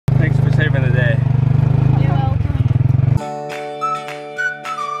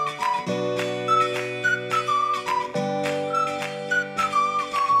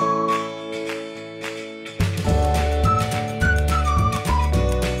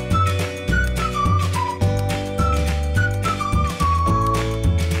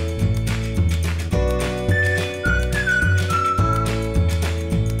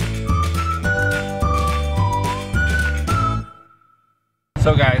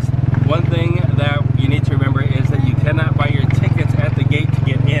guys, one thing that you need to remember is that you cannot buy your tickets at the gate to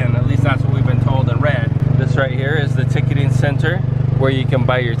get in. At least that's what we've been told and read. This right here is the ticketing center where you can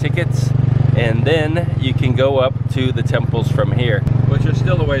buy your tickets, and then you can go up to the temples from here, which are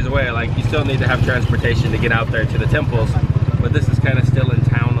still a ways away. Like, you still need to have transportation to get out there to the temples, but this is kind of still in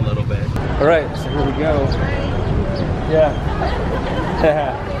town a little bit. All right, so here we go. Yeah.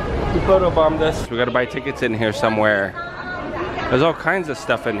 We photobombed us. We gotta buy tickets in here somewhere. There's all kinds of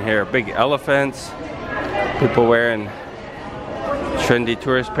stuff in here. Big elephants, people wearing trendy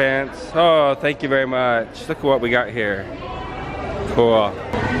tourist pants. Oh, thank you very much. Look at what we got here. Cool.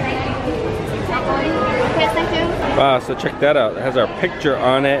 Wow, so check that out. It has our picture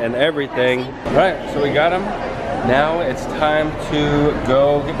on it and everything. All right, so we got them. Now it's time to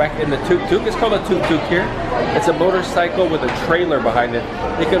go get back in the tuk-tuk. It's called a tuk-tuk here. It's a motorcycle with a trailer behind it.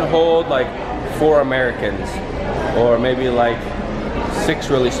 It can hold like 4 Americans, or maybe like 6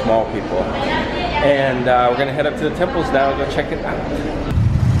 really small people. And we're gonna head up to the temples now and go check it out.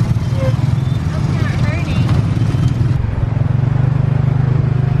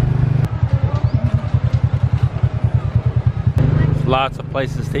 Lots of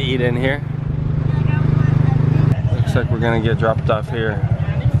places to eat in here. Looks like we're gonna get dropped off here.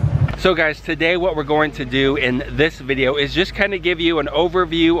 So guys, today what we're going to do in this video is just kind of give you an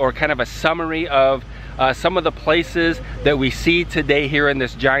overview or kind of a summary of some of the places that we see today here in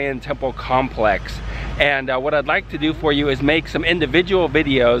this giant temple complex. And what I'd like to do for you is make some individual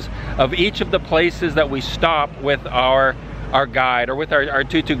videos of each of the places that we stop with our guide, or with our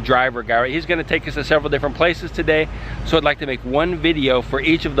tuk-tuk driver guy. He's going to take us to several different places today, so I'd like to make one video for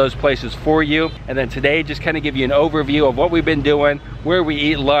each of those places for you, and then today just kind of give you an overview of what we've been doing, where we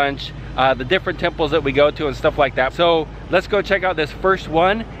eat lunch, the different temples that we go to and stuff like that. So let's go check out this first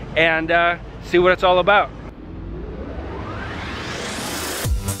one and see what it's all about.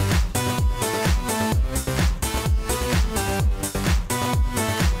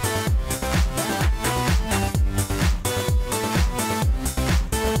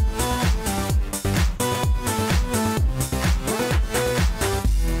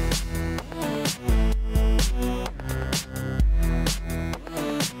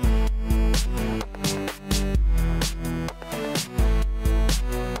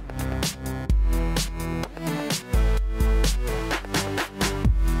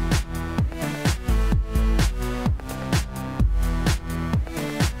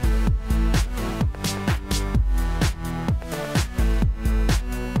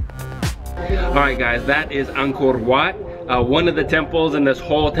 Alright guys, that is Angkor Wat, one of the temples in this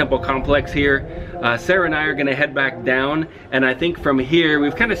whole temple complex here. Sarah and I are going to head back down, and I think from here,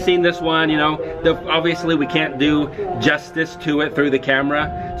 we've kind of seen this one, you know, obviously we can't do justice to it through the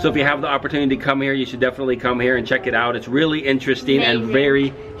camera, so if you have the opportunity to come here, you should definitely come here and check it out. It's really interesting and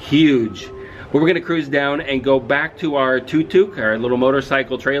very huge. But we're going to cruise down and go back to our tuk-tuk, our little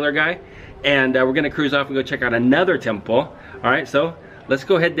motorcycle trailer guy, and we're going to cruise off and go check out another temple. Alright, so let's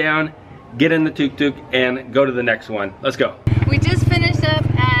go head down, get in the tuk-tuk, and go to the next one. Let's go. We just finished up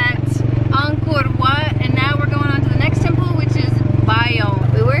at Angkor Wat, and now we're going on to the next temple, which is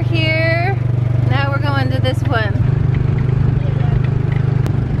Bayon. We were here, now we're going to this one.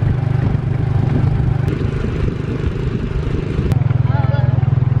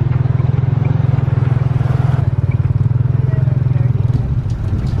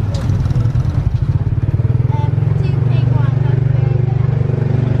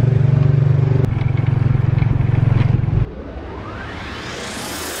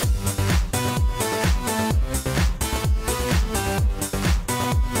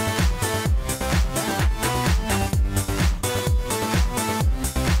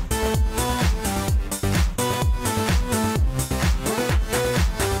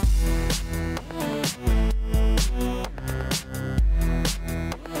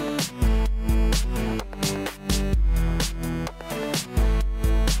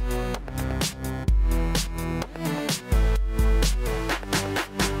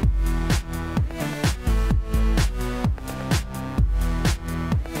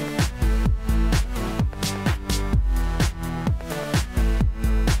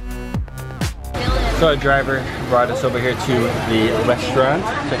 So our driver brought us over here to the restaurant.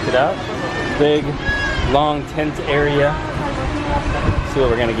 Check it out. Big, long tent area. Let's see what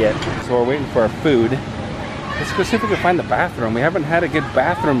we're gonna get. So we're waiting for our food. Let's go see if we can find the bathroom. We haven't had a good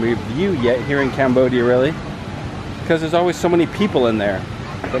bathroom review yet here in Cambodia, really, because there's always so many people in there.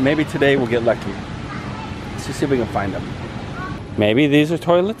 But maybe today we'll get lucky. Let's just see if we can find them. Maybe these are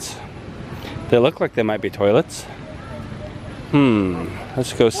toilets? They look like they might be toilets.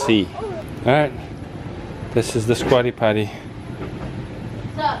 Let's go see. All right. This is the squatty potty.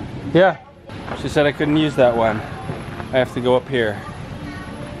 Yeah. She said I couldn't use that one. I have to go up here.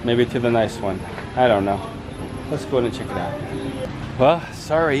 Maybe to the nice one. I don't know. Let's go in and check it out. Well,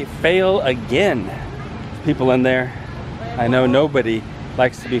 sorry, fail again. There's people in there. I know nobody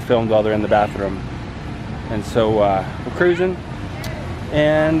likes to be filmed while they're in the bathroom. And so we're cruising.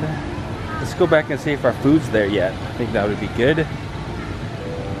 And let's go back and see if our food's there yet. I think that would be good.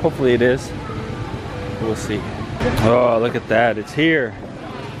 Hopefully it is. We'll see. Oh, look at that. It's here.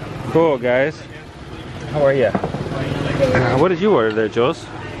 Cool, guys. How are you? What did you order there, Jules?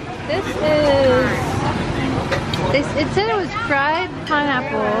 This is... It said it was fried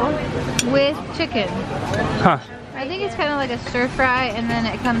pineapple with chicken. Huh. I think it's kind of like a stir fry, and then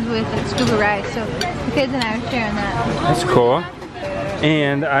it comes with like scuba rice. So the kids and I are sharing that. That's cool.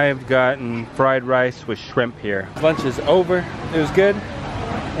 And I've gotten fried rice with shrimp here. Lunch is over. It was good.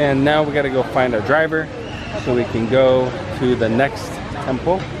 And now we got to go find our driver so we can go to the next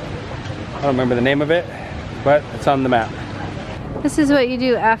temple. I don't remember the name of it, but it's on the map. This is what you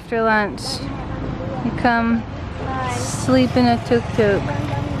do after lunch. You come sleep in a tuk-tuk.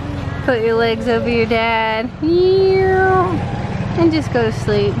 Put your legs over your dad. And just go to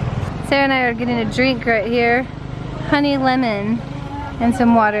sleep. Sarah and I are getting a drink right here. Honey lemon and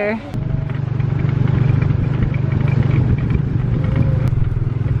some water.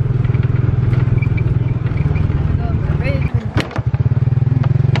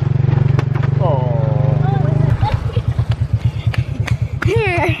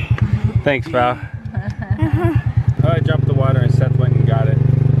 Thanks, pal. Oh, I dropped the water and Seth went and got it.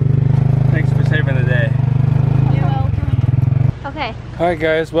 Thanks for saving the day. You're welcome. Okay. Alright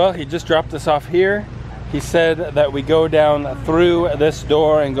guys, well he just dropped us off here. He said that we go down through this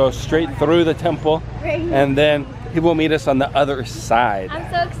door and go straight through the temple. And then he will meet us on the other side. I'm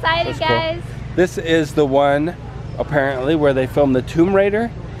so excited, guys. Cool. This is the one, apparently, where they filmed the Tomb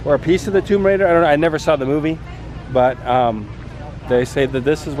Raider. Or a piece of the Tomb Raider. I don't know, I never saw the movie. But they say that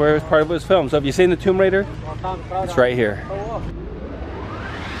this is where part of it was filmed. So have you seen the Tomb Raider? It's right here.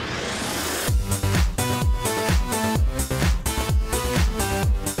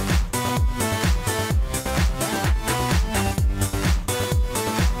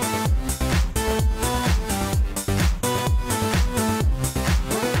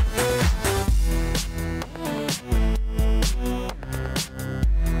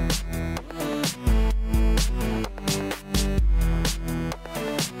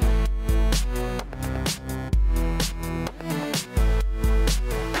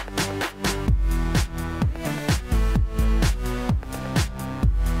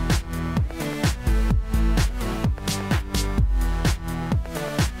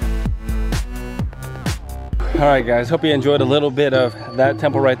 Alright guys, hope you enjoyed a little bit of that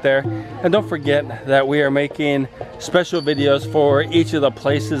temple right there. And don't forget that we are making special videos for each of the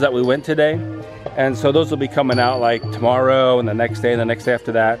places that we went today. And so those will be coming out like tomorrow and the next day and the next day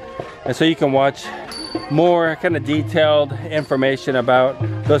after that. And so you can watch more kind of detailed information about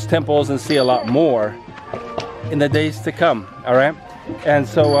those temples and see a lot more in the days to come, alright? And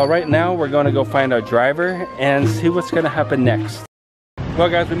so right now we're going to go find our driver and see what's going to happen next. Well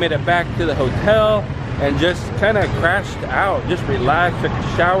guys, we made it back to the hotel and just kind of crashed out, just relaxed, took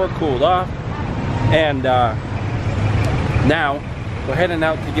a shower, cooled off, and now we're heading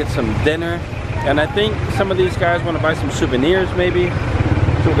out to get some dinner. And I think some of these guys want to buy some souvenirs maybe,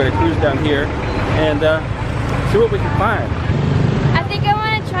 so we're going to cruise down here and see what we can find. I think I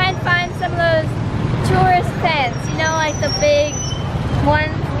want to try and find some of those tourist tents, you know, like the big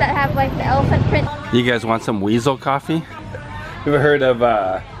ones that have like the elephant print. You guys want some weasel coffee? You ever heard of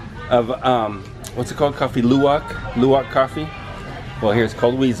what's it called? Coffee Luwak? Luwak coffee? Well, here's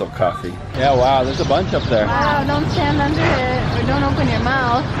called weasel coffee. Yeah, wow, there's a bunch up there. Wow, don't stand under it or don't open your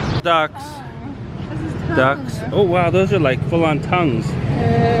mouth. Ducks. Ducks. Oh wow, those are like full-on tongues.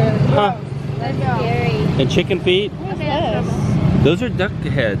 Huh. That's scary. And chicken feet? What's this? Those are duck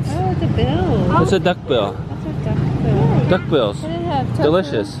heads. Oh, it's a bill. That's a duck bill. That's a duck bill. Duck bills. What did it have?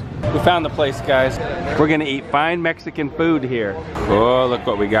 Delicious. We found the place, guys. We're gonna eat fine Mexican food here. Oh, look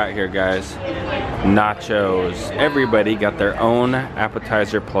what we got here, guys. Nachos. Everybody got their own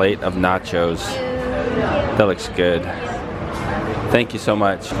appetizer plate of nachos. That looks good. Thank you so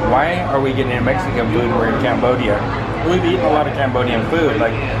much. Why are we getting Mexican food when we're in Cambodia? We've eaten a lot of Cambodian food.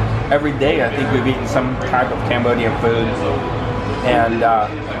 Like every day I think we've eaten some type of Cambodian food. And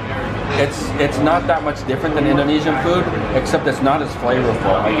it's not that much different than Indonesian food, except it's not as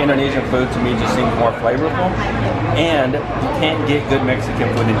flavorful. Like Indonesian food to me just seems more flavorful. And you can't get good Mexican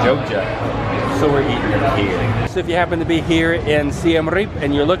food in Yogyakarta, so we're eating it here. So if you happen to be here in Siem Reap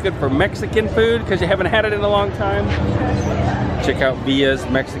and you're looking for Mexican food because you haven't had it in a long time, Check out Villa's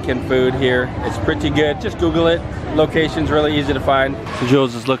Mexican food here. It's pretty good. Just Google it. Location's really easy to find. So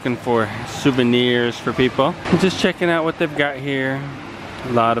Jules is looking for souvenirs for people. Just checking out what they've got here.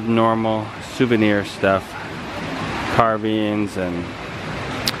 A lot of normal souvenir stuff. Carvings and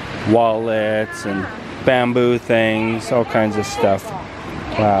wallets and bamboo things, all kinds of stuff.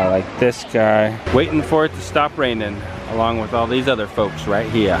 Wow, like this guy. Waiting for it to stop raining, along with all these other folks right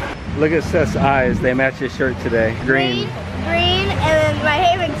here. Look at Seth's eyes. They match his shirt today. Green. Green, and then my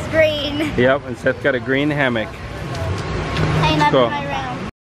hammock's green. Yep, and Seth got a green hammock. Hanging up Cool. in my